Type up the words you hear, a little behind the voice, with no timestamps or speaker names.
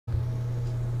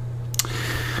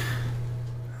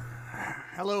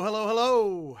Hello, hello,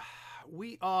 hello.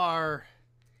 We are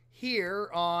here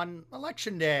on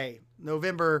Election Day,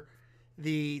 November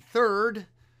the 3rd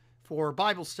for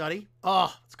Bible study.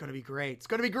 Oh, it's going to be great. It's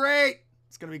going to be great.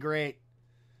 It's going to be great.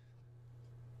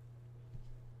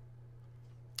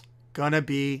 Gonna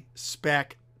be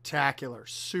spectacular.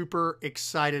 Super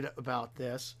excited about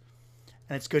this.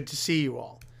 And it's good to see you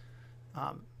all.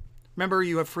 Remember,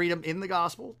 you have freedom in the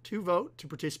gospel to vote, to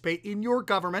participate in your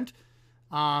government.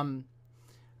 And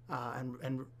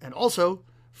also,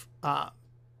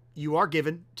 you are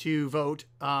given to vote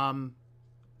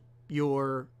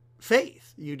your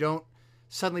faith. You don't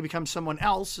suddenly become someone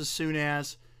else as soon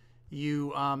as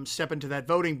you step into that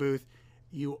voting booth.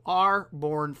 You are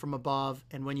born from above,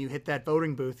 and when you hit that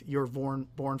voting booth, you're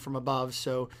born from above.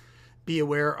 So be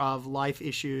aware of life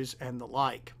issues and the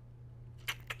like.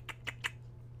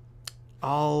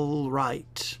 All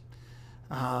right.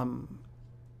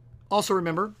 Also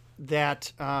remember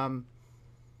that to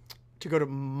go to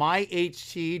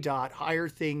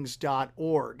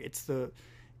myht.higherthings.org.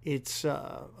 It's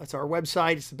our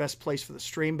website. It's the best place for the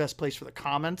stream, best place for the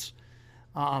comments.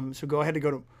 So go ahead and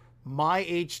go to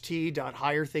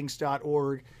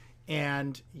myht.higherthings.org,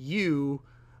 and you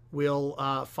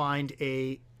will find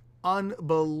a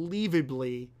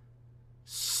unbelievably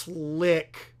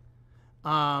slick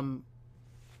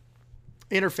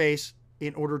interface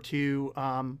in order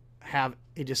to have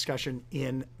a discussion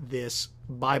in this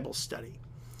Bible study.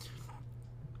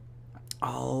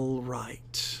 All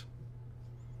right.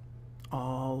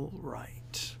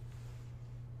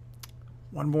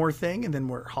 One more thing, and then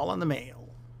we're hauling the mail.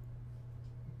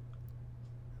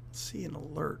 Let's see an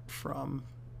alert from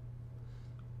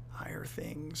Higher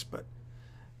Things, but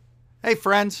hey,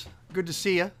 friends, good to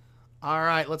see you. All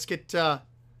right, let's get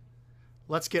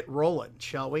rolling,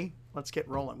 shall we? Let's get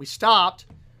rolling.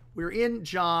 We were in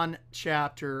John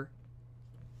chapter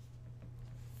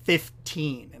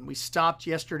 15, and we stopped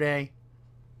yesterday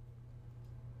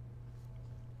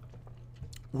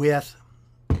with,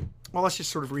 well, let's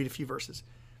just sort of read a few verses.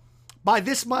 By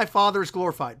this my Father is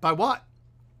glorified. By what?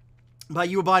 By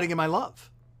you abiding in my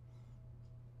love.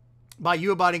 By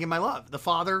you abiding in my love. The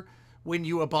Father, when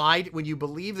you abide, when you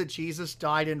believe that Jesus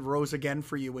died and rose again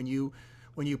for you, when you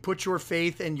put your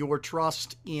faith and your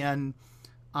trust in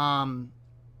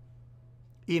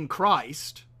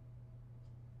Christ,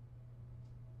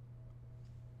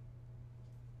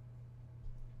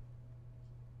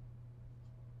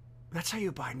 that's how you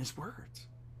abide in his words.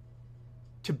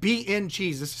 To be in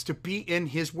Jesus is to be in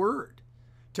his word.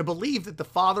 To believe that the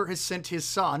Father has sent his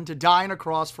Son to die on a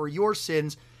cross for your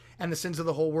sins and the sins of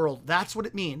the whole world. That's what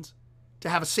it means to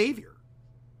have a Savior.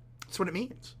 That's what it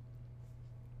means.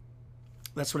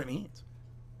 That's what it means.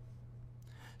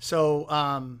 So,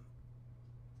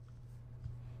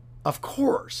 of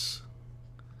course,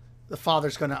 the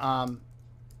Father's going to,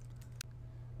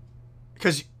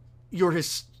 because you're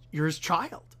his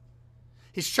child.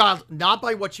 His child, not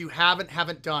by what you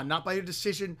haven't done, not by a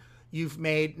decision you've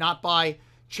made, not by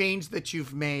change that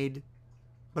you've made,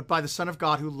 but by the Son of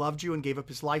God who loved you and gave up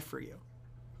his life for you.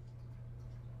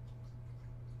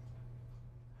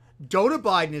 Don't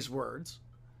abide in his words,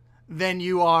 then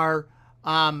you are,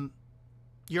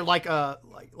 you're like a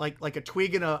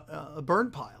twig in a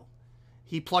burn pile.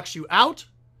 He plucks you out,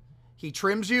 he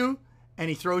trims you, and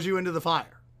he throws you into the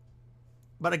fire.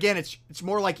 But again, it's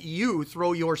more like you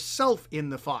throw yourself in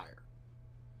the fire.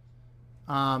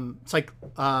 It's like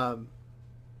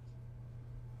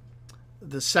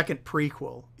the second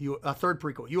prequel, a third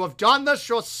prequel. You have done this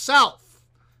yourself,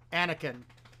 Anakin.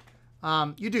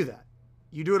 You do that.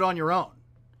 You do it on your own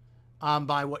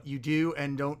by what you do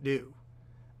and don't do.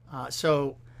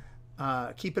 So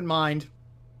keep in mind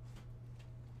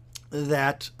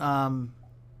that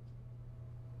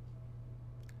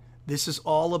this is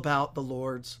all about the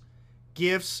Lord's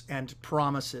gifts and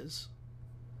promises.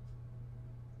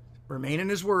 Remain in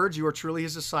his words. You are truly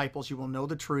his disciples. You will know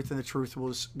the truth, and the truth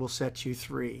will set you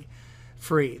free.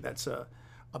 That's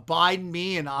abide in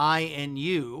me and I in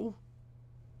you.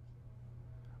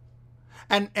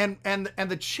 And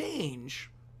the change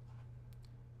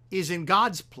is in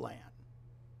God's plan.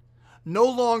 No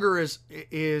longer is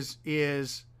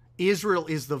Israel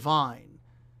is the vine.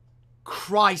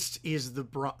 Christ is the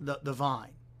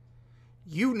vine.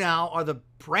 You now are the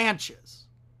branches.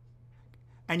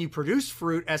 And you produce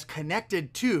fruit as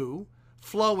connected to,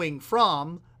 flowing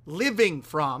from, living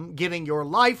from, getting your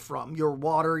life from, your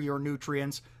water, your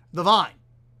nutrients, the vine.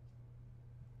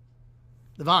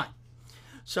 The vine.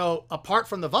 So apart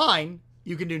from the vine,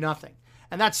 you can do nothing.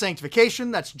 And that's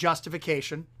sanctification, that's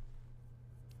justification.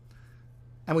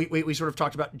 And we sort of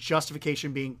talked about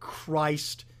justification being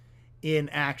Christ in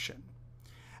action.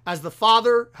 As the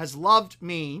Father has loved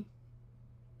me,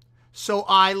 so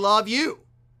I love you.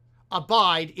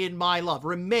 Abide in my love.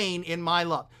 Remain in my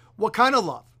love. What kind of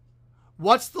love?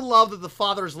 What's the love that the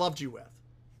Father has loved you with?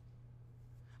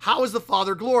 How is the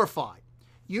Father glorified?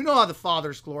 You know how the Father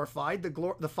is glorified.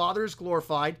 The Father is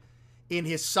glorified in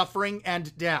his suffering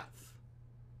and death.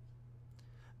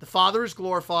 The Father is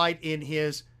glorified in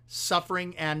his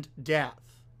suffering and death.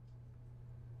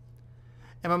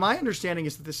 And my understanding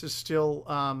is that this is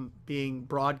still being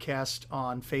broadcast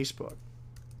on Facebook.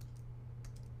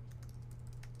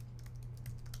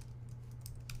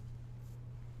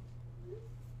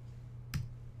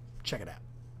 Check it out.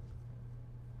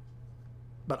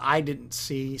 But I didn't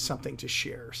see something to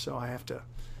share, so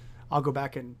I'll go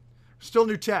back and still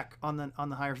new tech on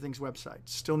the Higher Things website.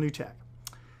 Still new tech.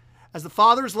 As the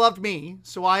Father has loved me,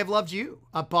 so I have loved you.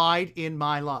 Abide in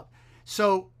my love.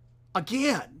 So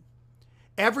again,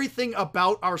 everything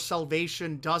about our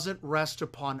salvation doesn't rest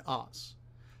upon us.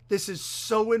 This is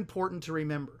so important to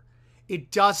remember.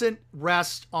 It doesn't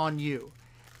rest on you.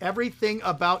 Everything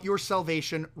about your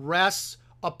salvation rests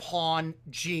upon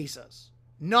Jesus.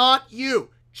 Not you,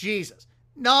 Jesus.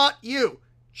 Not you,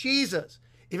 Jesus.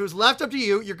 If it was left up to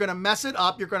you, you're going to mess it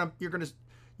up. You're going to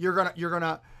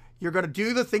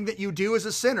do the thing that you do as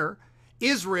a sinner.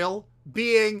 Israel,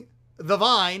 being the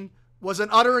vine, was an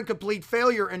utter and complete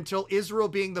failure until Israel,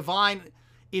 being the vine,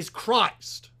 is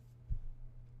Christ.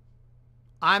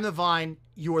 I'm the vine,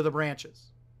 you are the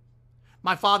branches.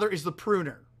 My Father is the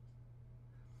pruner.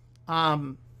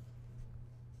 My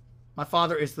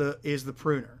Father is the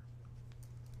pruner.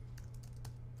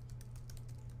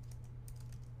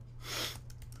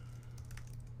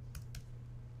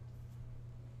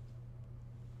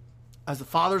 As the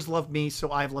Father's loved me,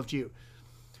 so I have loved you.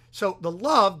 So the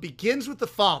love begins with the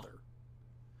Father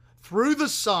through the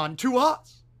Son to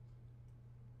us.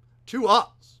 To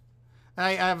us. And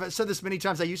I've said this many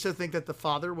times. I used to think that the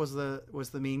Father was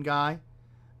the mean guy.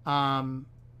 I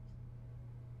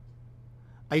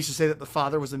used to say that the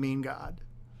Father was a mean God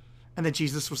and that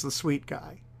Jesus was the sweet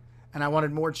guy. And I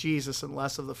wanted more Jesus and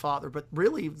less of the Father. But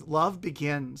really, love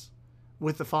begins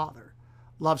with the Father.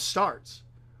 Love starts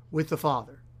with the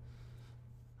Father.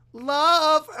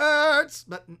 Love hurts.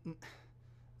 But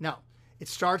no, it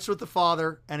starts with the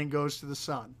Father and it goes to the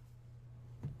Son.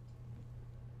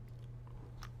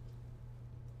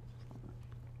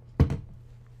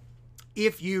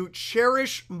 If you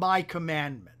cherish my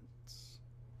commandments,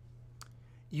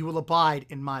 you will abide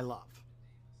in my love.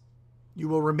 You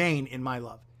will remain in my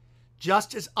love.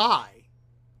 Just as I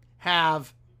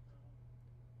have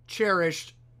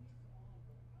cherished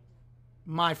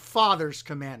my Father's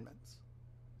commandments.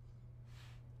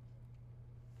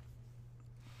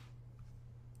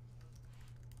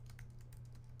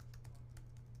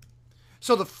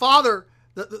 So the Father,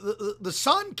 the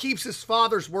Son keeps his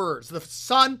Father's words. The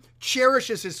Son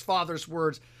cherishes his Father's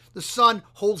words. The Son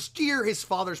holds dear his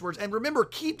Father's words. And remember,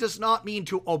 keep does not mean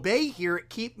to obey here.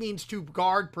 Keep means to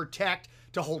guard, protect,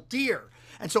 to hold dear.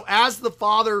 And so as the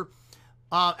Father,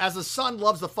 as the Son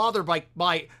loves the Father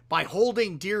by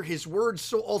holding dear his words,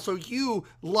 so also you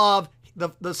love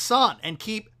the Son and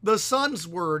keep the Son's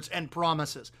words and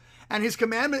promises. And his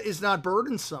commandment is not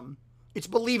burdensome. It's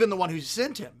believe in the one who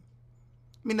sent him.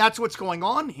 I mean, that's what's going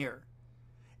on here.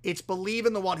 It's believe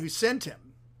in the one who sent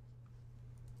him.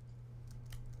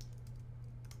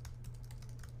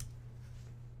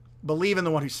 Believe in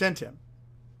the one who sent him.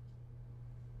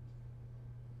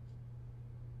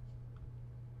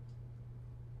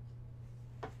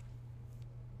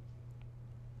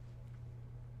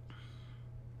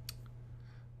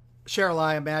 Cheryl,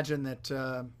 I imagine that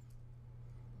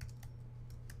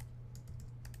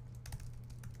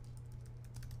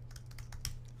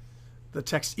the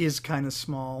text is kind of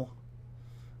small.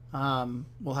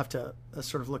 We'll have to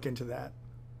sort of look into that.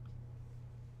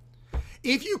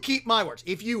 If you keep my words,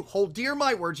 if you hold dear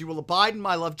my words, you will abide in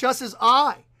my love, just as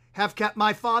I have kept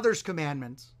my Father's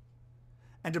commandments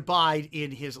and abide in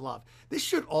his love. This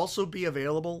should also be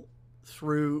available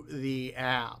through the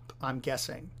app, I'm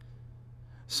guessing.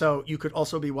 So you could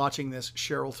also be watching this,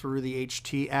 Cheryl, through the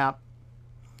HT app.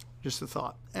 Just a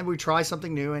thought. And we try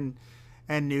something new, and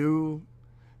new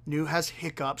has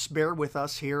hiccups. Bear with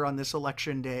us here on this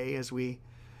election day as we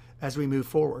move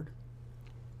forward.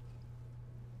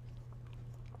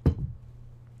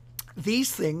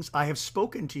 These things I have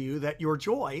spoken to you, that your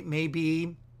joy may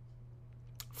be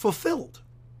fulfilled.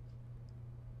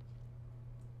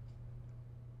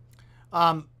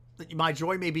 That my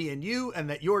joy may be in you, and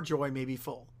that your joy may be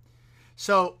full.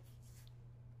 So,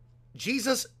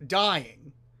 Jesus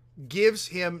dying gives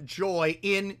him joy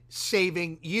in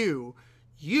saving you.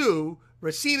 You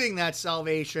receiving that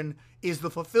salvation is the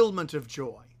fulfillment of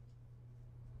joy.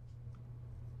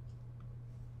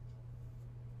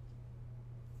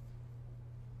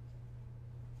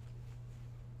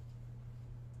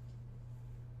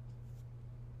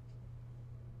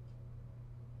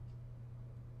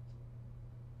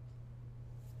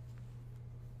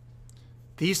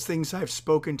 These things I have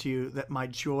spoken to you, that my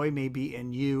joy may be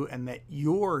in you, and that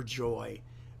your joy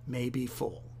may be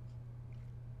full.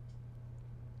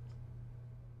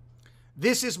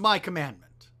 This is my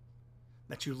commandment,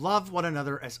 that you love one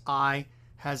another as I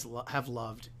have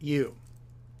loved you.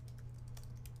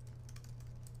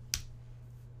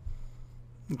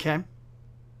 Okay?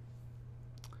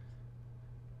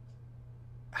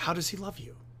 How does he love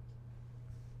you?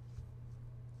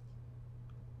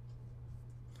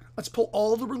 Let's pull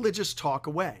all the religious talk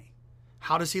away.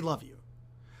 How does he love you?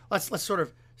 Let's sort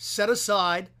of set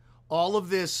aside all of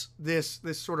this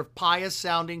sort of pious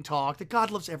sounding talk that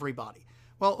God loves everybody.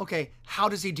 Well, okay, how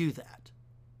does he do that?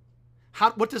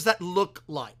 What does that look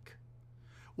like?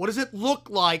 What does it look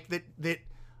like that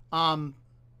my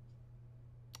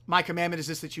commandment is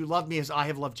this, that you love me as I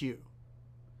have loved you?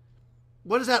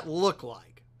 What does that look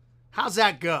like? How's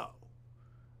that go?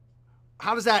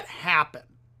 How does that happen?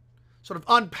 Sort of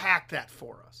unpack that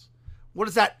for us.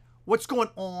 What's going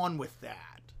on with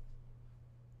that?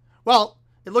 Well,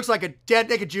 it looks like a dead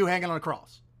naked Jew hanging on a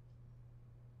cross.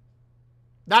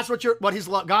 That's what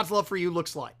God's love for you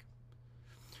looks like.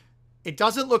 It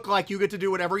doesn't look like you get to do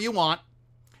whatever you want.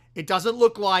 It doesn't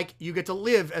look like you get to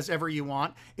live as ever you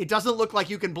want. It doesn't look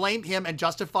like you can blame him and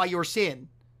justify your sin.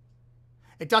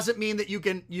 It doesn't mean that you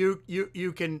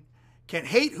can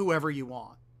hate whoever you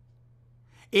want.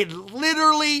 It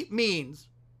literally means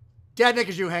dead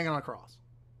naked Jew hanging on a cross.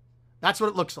 That's what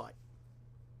it looks like.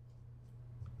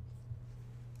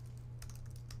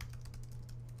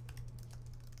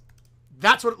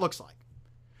 That's what it looks like.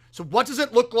 So what does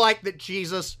it look like that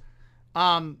Jesus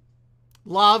my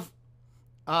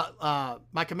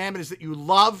commandment is that you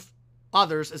love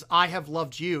others as I have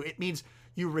loved you. It means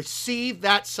you receive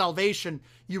that salvation,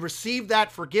 you receive that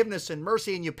forgiveness and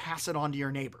mercy, and you pass it on to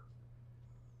your neighbor.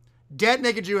 Dead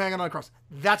naked Jew hanging on a cross.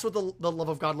 That's what the love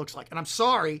of God looks like. And I'm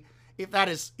sorry if that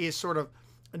is sort of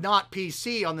not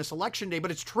PC on this election day, but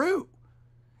it's true.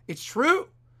 It's true.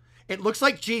 It looks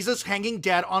like Jesus hanging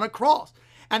dead on a cross.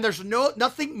 And there's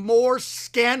nothing more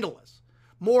scandalous,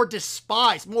 more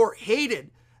despised, more hated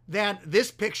than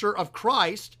this picture of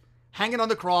Christ hanging on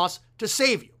the cross to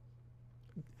save you.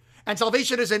 And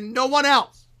salvation is in no one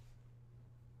else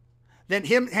than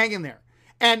him hanging there.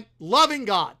 And loving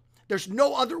God. There's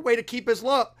no other way to keep his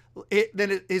love,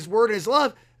 than his word and his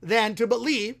love, than to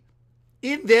believe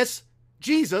in this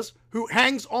Jesus who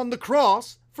hangs on the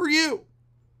cross for you.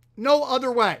 No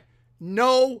other way.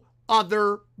 No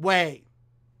other way.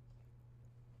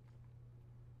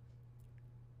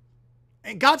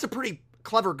 And God's a pretty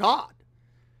clever God.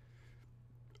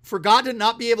 For God to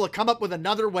not be able to come up with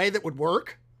another way that would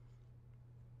work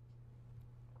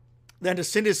than to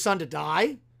send his son to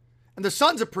die. And the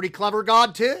son's a pretty clever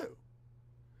God too.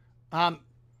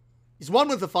 He's one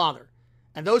with the Father.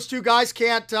 And those two guys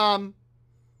can't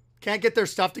get their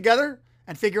stuff together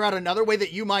and figure out another way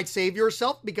that you might save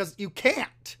yourself, because you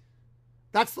can't.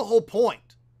 That's the whole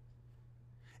point.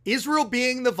 Israel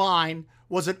being the vine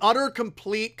was an utter,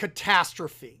 complete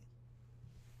catastrophe.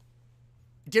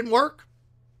 It didn't work.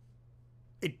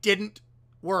 It didn't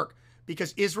work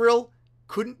because Israel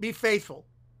couldn't be faithful.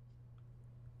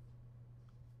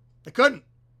 They couldn't.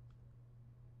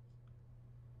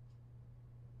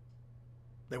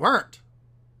 They weren't.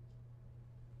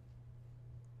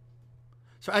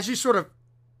 So as you sort of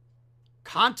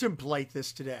contemplate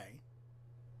this today,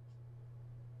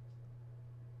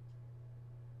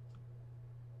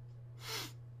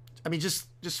 I mean, just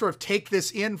sort of take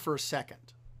this in for a second.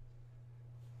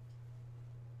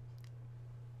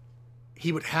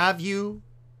 He would have you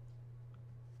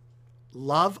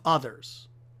love others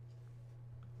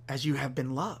as you have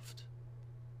been loved.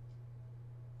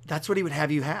 That's what he would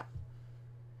have you have.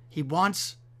 He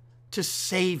wants to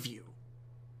save you.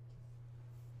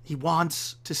 He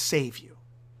wants to save you.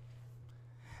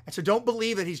 And so don't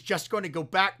believe that he's just going to go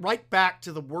right back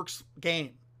to the works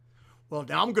game. Well,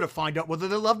 now I'm going to find out whether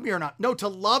they love me or not. No, to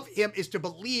love him is to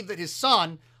believe that his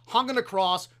son hung on a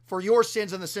cross for your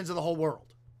sins and the sins of the whole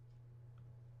world.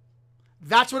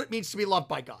 That's what it means to be loved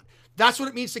by God. That's what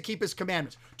it means to keep his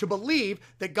commandments. To believe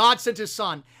that God sent his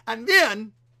son, and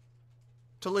then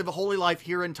to live a holy life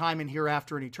here in time and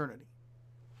hereafter in eternity.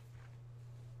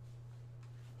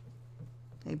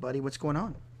 Hey, buddy, what's going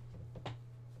on?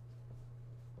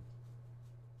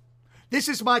 This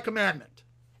is my commandment,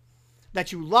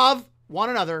 that you love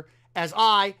one another as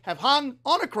I have hung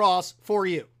on a cross for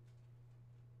you.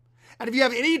 And if you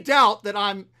have any doubt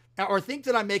that or think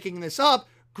that I'm making this up,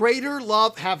 greater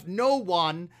love have no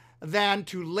one than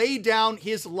to lay down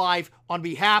his life on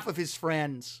behalf of his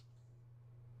friends.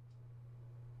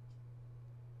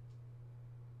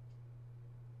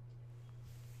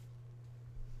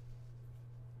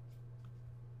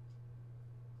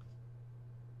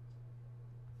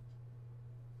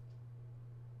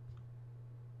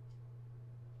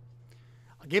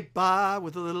 I get by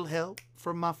with a little help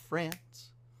from my friends.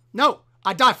 No,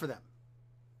 I die for them.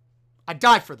 I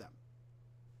die for them.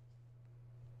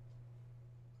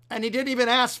 And he didn't even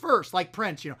ask first, like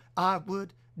Prince, I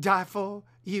would die for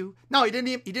you. No, he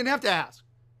didn't have to ask.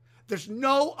 There's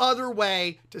no other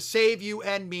way to save you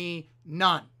and me,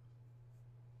 none.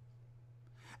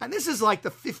 And this is like the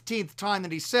 15th time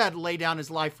that he said, lay down his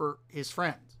life for his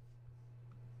friends.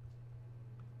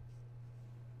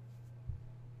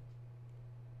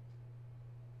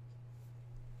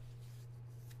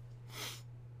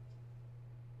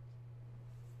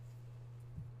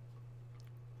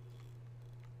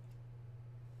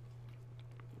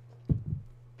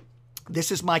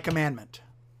 This is my commandment,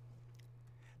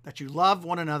 that you love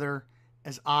one another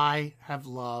as I have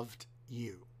loved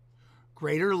you.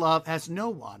 Greater love has no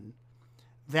one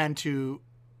than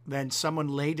someone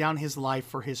lay down his life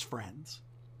for his friends.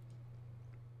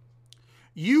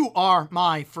 You are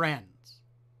my friends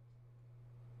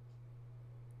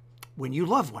when you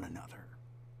love one another.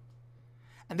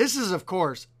 And this is, of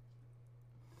course,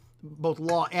 both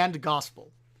law and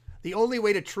gospel. The only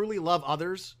way to truly love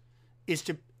others is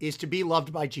to be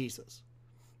loved by Jesus.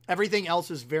 Everything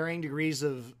else is varying degrees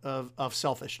of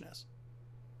selfishness.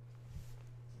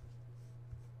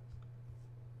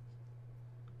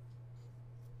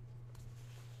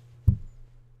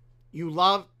 We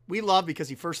love because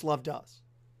he first loved us.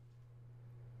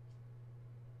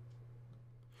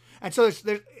 And so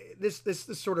there's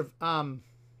this sort of,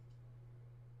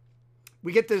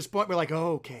 we get to this point where we're like,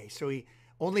 oh, okay, so he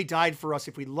only died for us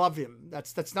if we love him.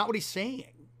 That's not what he's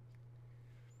saying.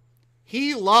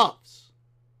 He loves.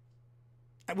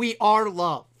 And we are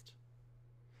loved.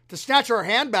 To snatch our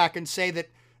hand back and say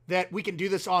that we can do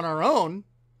this on our own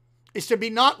is to be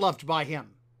not loved by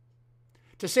him.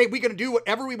 To say we can do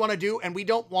whatever we want to do and we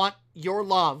don't want your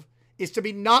love is to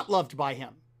be not loved by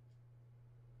him.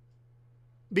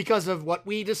 Because of what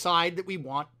we decide that we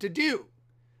want to do.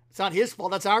 It's not his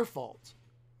fault, that's our fault.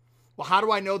 Well, how do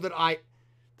I know that I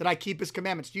keep his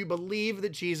commandments? Do you believe that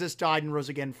Jesus died and rose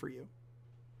again for you?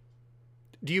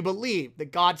 Do you believe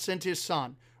that God sent his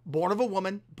son, born of a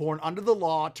woman, born under the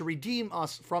law, to redeem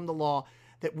us from the law,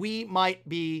 that we might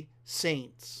be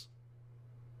saints?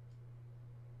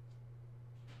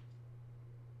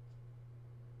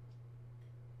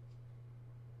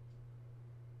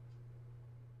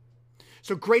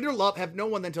 So greater love have no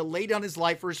one than to lay down his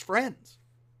life for his friends.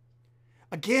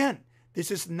 Again, this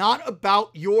is not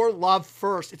about your love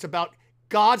first. It's about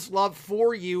God's love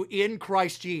for you in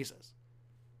Christ Jesus.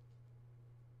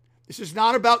 This is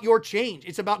not about your change.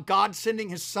 It's about God sending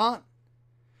his son.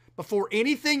 Before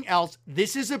anything else,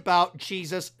 this is about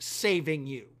Jesus saving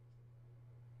you.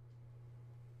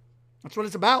 That's what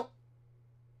it's about.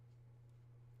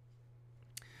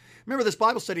 Remember, this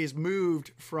Bible study is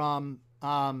moved from,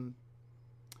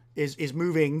 is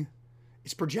moving,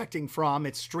 it's projecting from,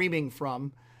 it's streaming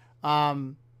from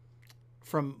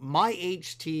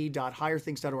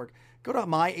myht.higherthings.org. Go to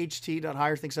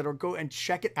myht.higherthings.org. Go and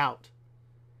check it out.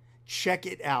 Check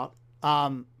it out.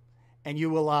 And you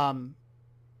will,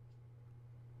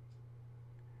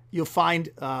 you'll find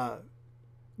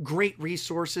great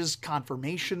resources,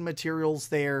 confirmation materials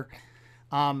there,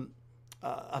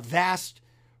 a vast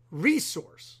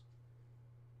resource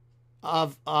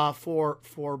of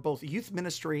for both youth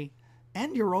ministry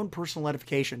and your own personal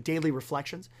edification, daily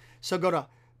reflections. So go to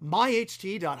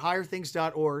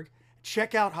myht.higherthings.org.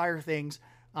 Check out Higher Things,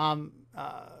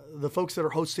 the folks that are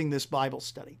hosting this Bible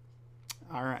study.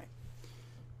 All right.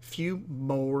 Few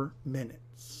more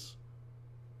minutes.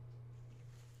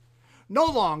 No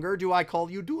longer do I call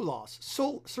you doulos,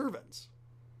 servants.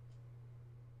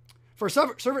 For a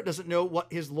servant doesn't know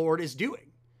what his Lord is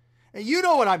doing. And you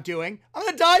know what I'm doing. I'm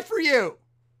going to die for you.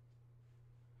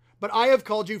 But I have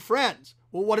called you friends.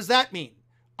 Well, what does that mean?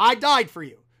 I died for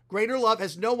you. Greater love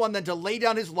has no one than to lay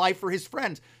down his life for his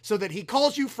friends. So that he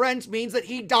calls you friends means that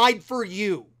he died for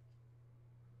you.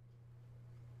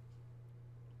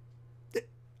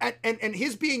 And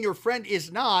his being your friend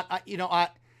is not,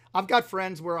 I've got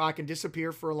friends where I can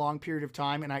disappear for a long period of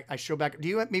time and I show back.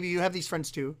 Maybe you have these friends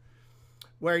too,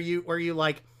 where you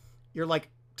like, you're like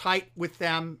tight with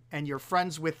them and you're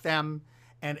friends with them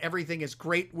and everything is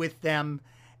great with them.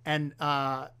 And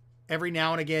every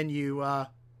now and again, you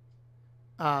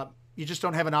just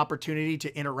don't have an opportunity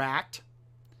to interact.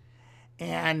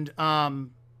 And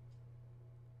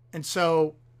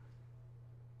so,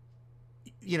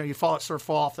 you sort of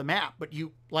fall off the map, but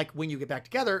you, like, when you get back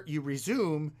together, you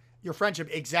resume your friendship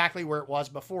exactly where it was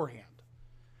beforehand.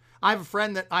 I have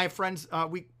friends,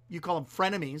 you call them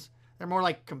frenemies. They're more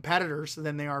like competitors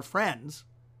than they are friends.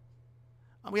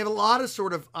 We have a lot of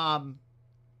sort of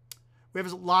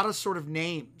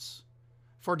names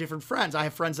for different friends. I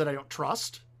have friends that I don't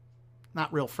trust,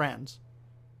 not real friends.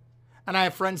 And I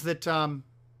have friends that, and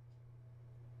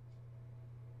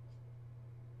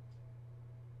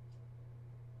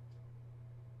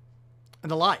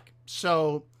the like.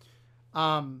 So,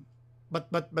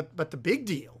 but the big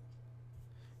deal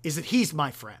is that he's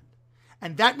my friend.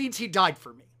 And that means he died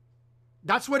for me.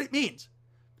 That's what it means.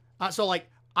 So like,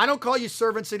 I don't call you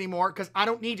servants anymore because I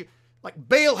don't need you. Like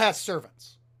Baal has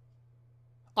servants.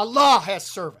 Allah has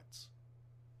servants.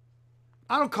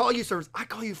 I don't call you servants. I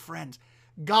call you friends.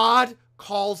 God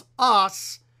calls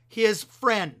us his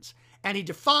friends. And he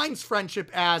defines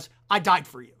friendship as, I died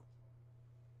for you.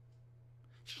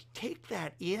 Just take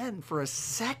that in for a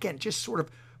second. Just sort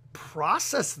of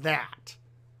process that.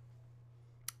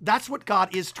 That's what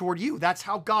God is toward you. That's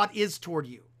how God is toward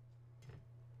you.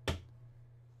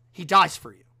 He dies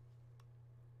for you.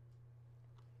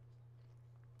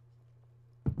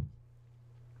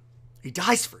 He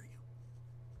dies for you.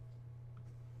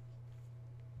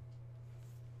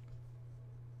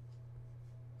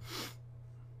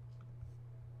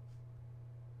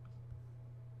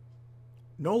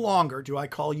 No longer do I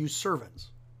call you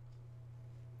servants.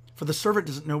 For the servant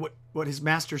doesn't know what his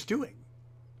master's doing,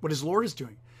 what his Lord is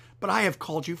doing. But I have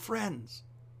called you friends.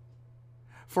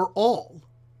 For all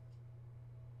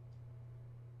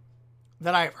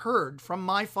that I have heard from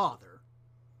my Father,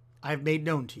 I have made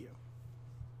known to you.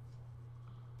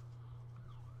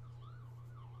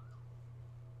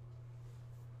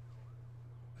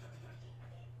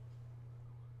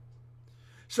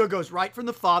 So it goes right from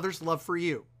the Father's love for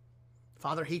you. The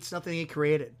Father hates nothing he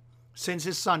created, sends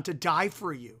his Son to die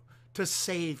for you, to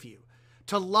save you,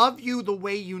 to love you the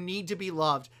way you need to be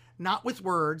loved, not with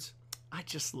words, I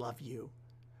just love you,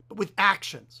 but with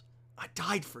actions. I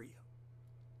died for you.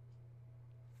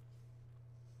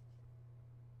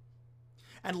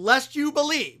 And lest you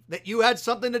believe that you had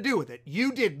something to do with it,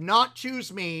 you did not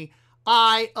choose me.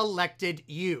 I elected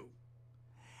you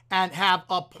and have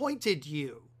appointed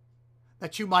you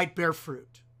that you might bear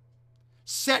fruit,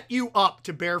 set you up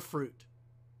to bear fruit,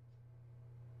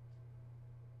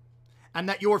 and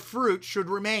that your fruit should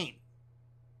remain,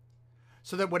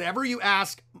 so that whatever you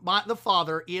ask the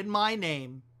Father in my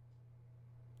name,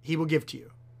 he will give to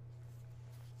you.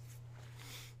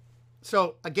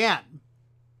 So again,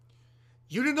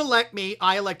 you didn't elect me,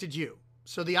 I elected you.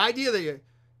 So the idea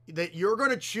that you're going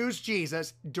to choose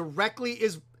Jesus directly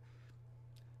is,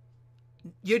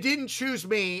 you didn't choose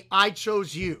me, I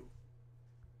chose you.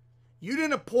 You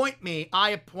didn't appoint me,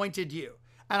 I appointed you.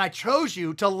 And I chose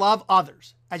you to love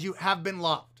others as you have been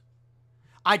loved.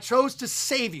 I chose to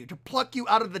save you, to pluck you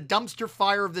out of the dumpster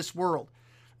fire of this world,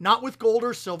 not with gold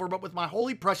or silver, but with my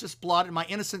holy precious blood and my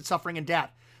innocent suffering and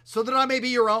death, so that I may be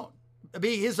your own,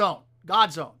 be his own,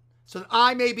 God's own, so that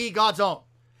I may be God's own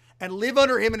and live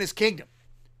under him in his kingdom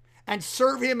and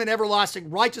serve him in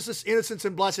everlasting righteousness, innocence,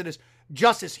 and blessedness,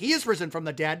 just as he is risen from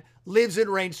the dead, lives and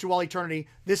reigns to all eternity.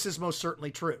 This is most certainly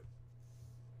true.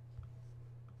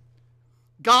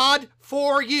 God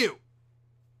for you.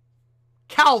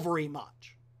 Calvary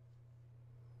much.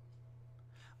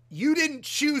 You didn't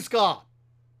choose God.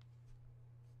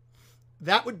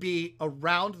 That would be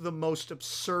around the most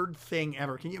absurd thing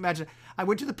ever. Can you imagine? I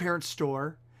went to the parents'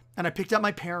 store and I picked out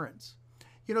my parents.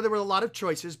 You know, there were a lot of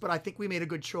choices, but I think we made a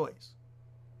good choice.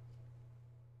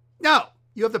 No,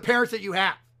 you have the parents that you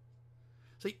have.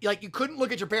 So, like, you couldn't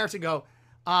look at your parents and go,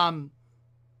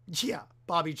 yeah,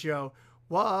 Bobby Joe,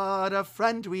 what a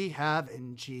friend we have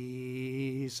in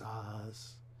Jesus.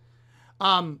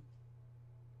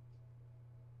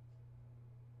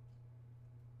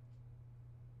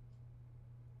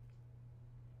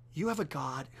 You have a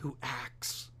God who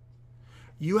acts.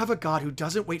 You have a God who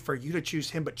doesn't wait for you to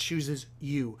choose him, but chooses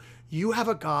you. You have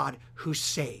a God who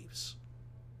saves.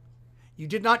 You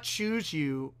did not choose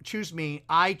me.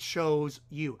 I chose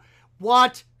you.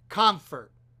 What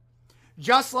comfort.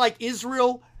 Just like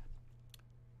Israel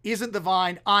isn't the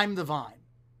vine, I'm the vine.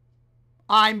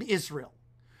 I'm Israel.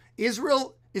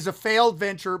 Israel is a failed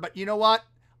venture, but you know what?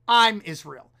 I'm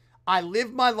Israel. I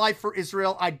live my life for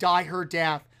Israel. I die her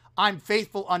death. I'm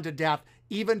faithful unto death,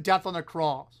 even death on the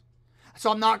cross.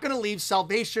 So I'm not going to leave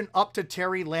salvation up to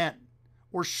Terry Lynn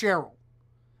or Cheryl.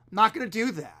 I'm not going to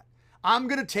do that. I'm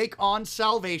going to take on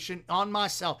salvation on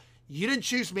myself. You didn't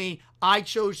choose me. I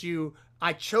chose you.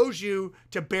 I chose you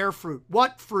to bear fruit.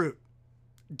 What fruit?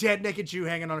 Dead, naked Jew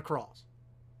hanging on a cross.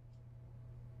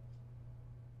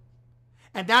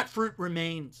 And that fruit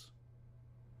remains.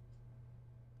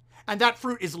 And that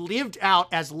fruit is lived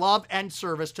out as love and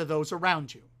service to those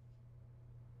around you.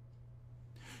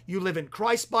 You live in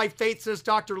Christ by faith, says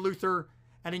Dr. Luther,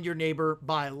 and in your neighbor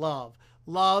by love.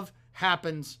 Love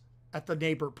happens at the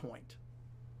neighbor point.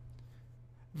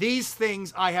 These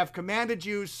things I have commanded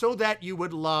you so that you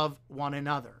would love one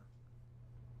another.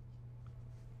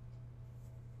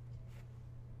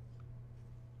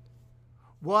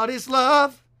 What is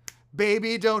love?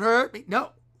 Baby, don't hurt me. No,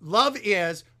 love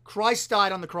is Christ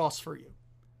died on the cross for you.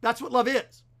 That's what love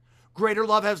is. Greater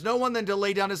love has no one than to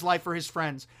lay down his life for his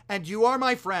friends. And you are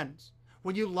my friends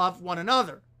when you love one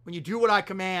another, when you do what I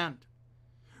command.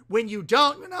 When you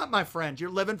don't, you're not my friend. You're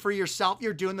living for yourself.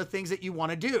 You're doing the things that you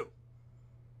want to do.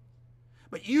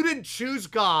 But you didn't choose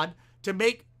God to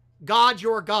make God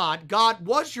your God. God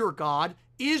was your God,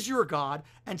 is your God,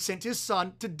 and sent his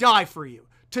son to die for you,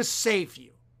 to save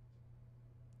you.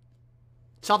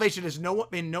 Salvation is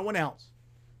in no one else.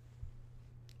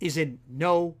 Is in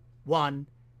no one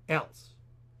else.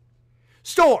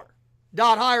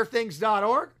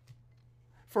 Store.higherthings.org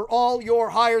for all your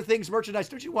Higher Things merchandise.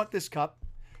 Don't you want this cup?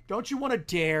 Don't you want to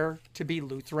dare to be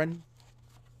Lutheran?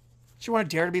 Don't you want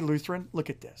to dare to be Lutheran? Look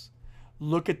at this.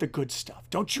 Look at the good stuff.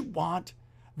 Don't you want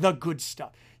the good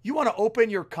stuff? You want to open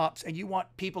your cups and you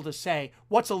want people to say,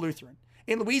 what's a Lutheran?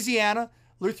 In Louisiana,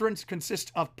 Lutherans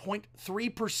consist of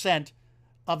 0.3%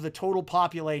 of the total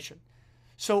population.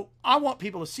 So I want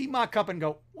people to see my cup and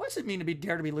go, what does it mean to be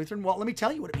dare to be Lutheran? Well, let me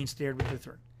tell you what it means to dare to be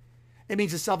Lutheran. It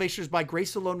means that salvation is by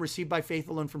grace alone, received by faith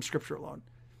alone, from Scripture alone.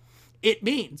 It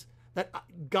means that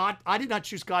God, I did not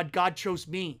choose God, God chose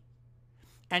me.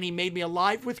 And he made me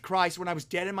alive with Christ when I was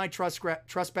dead in my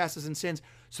trespasses and sins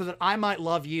so that I might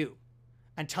love you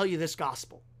and tell you this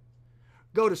gospel.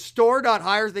 Go to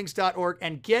store.higherthings.org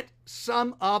and get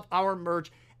some of our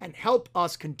merch and help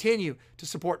us continue to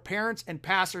support parents and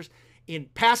pastors in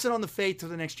passing on the faith to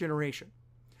the next generation.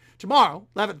 Tomorrow,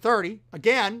 11:30,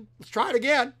 again, let's try it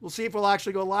again. We'll see if we'll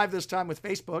actually go live this time with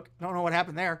Facebook. I don't know what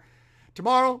happened there.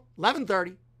 Tomorrow,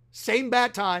 11:30, same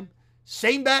bat time,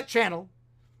 same bat channel,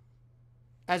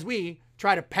 as we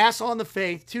try to pass on the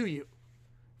faith to you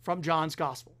from John's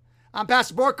Gospel. I'm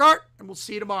Pastor Borghardt, and we'll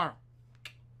see you tomorrow.